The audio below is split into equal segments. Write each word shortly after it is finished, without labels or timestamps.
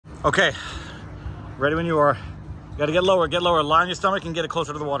Okay, ready when you are. You gotta get lower, lie on your stomach and get it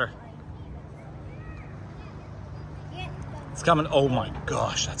closer to the water. It's coming. Oh my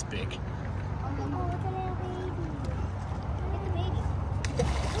gosh, that's big.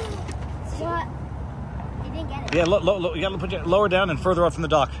 What? You didn't get it. Yeah, you gotta put it lower down and further up from the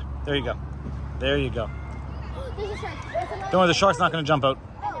dock. There you go. There you go. There's a shark. Don't worry, the shark's not gonna jump out.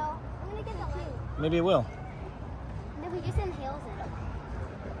 I know. I'm gonna get the light. Maybe it will. No, he just inhales it.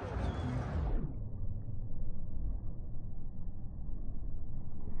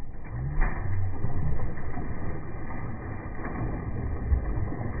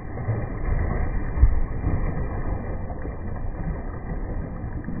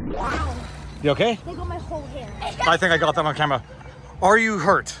 Wow. You okay? They got my whole hair. I think I got that on camera. Are you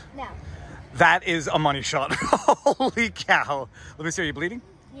hurt? No. That is a money shot. Holy cow. Let me see, are you bleeding?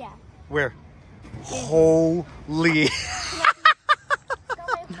 Yeah. Where? Holy.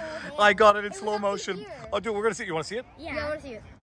 I got it in slow motion. Oh, dude, we're gonna see it. You wanna see it? Yeah, I want to see it.